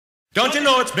Don't you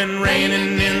know it's been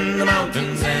raining in the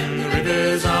mountains and the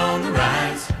river's on the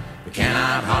rise? We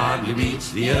cannot hardly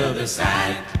reach the other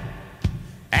side.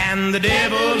 And the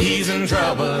devil, he's in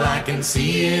trouble, I can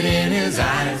see it in his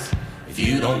eyes. If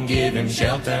you don't give him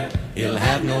shelter, he'll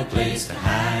have no place to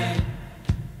hide.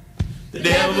 The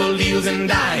devil deals in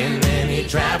dying and he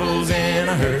travels in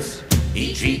a hearse.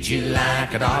 He treats you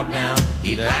like a dog now,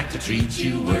 he'd like to treat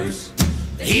you worse.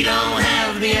 He don't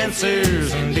have the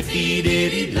answers, and if he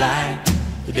did, he'd lie.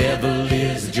 The devil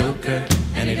is a joker,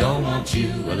 and he don't want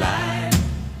you alive.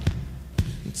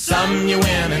 Some you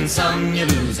win and some you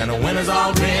lose, and the winners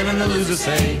all grin and the losers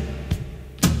say,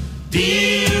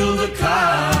 deal the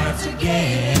cards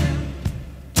again.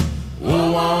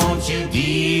 Oh, won't you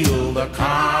deal the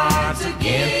cards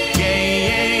again?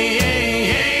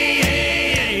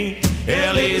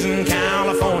 LA's in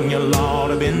California,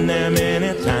 Lord, I've been there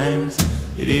many times.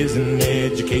 It is an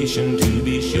education to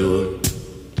be sure.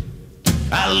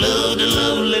 I loved a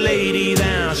lovely lady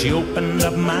there, she opened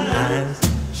up my eyes.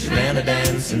 She ran a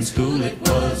dancing school, it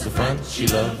was the front, she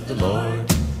loved the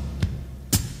Lord.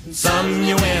 Some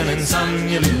you win and some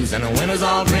you lose, and the winners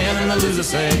all grin and the losers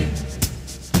say,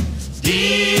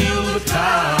 deal the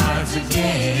cards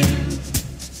again.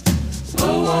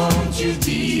 Oh, won't you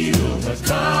deal the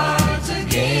cards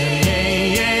again?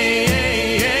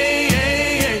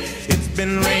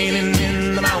 Been raining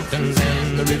in the mountains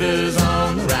and the river's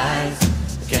on the rise.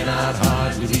 Cannot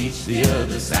hardly reach the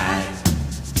other side.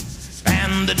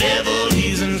 And the devil,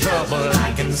 he's in trouble,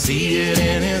 I can see it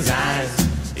in his eyes.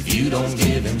 If you don't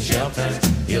give him shelter,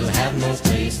 he'll have no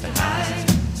place to hide.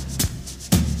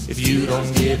 If you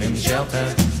don't give him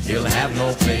shelter, he'll have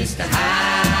no place to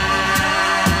hide.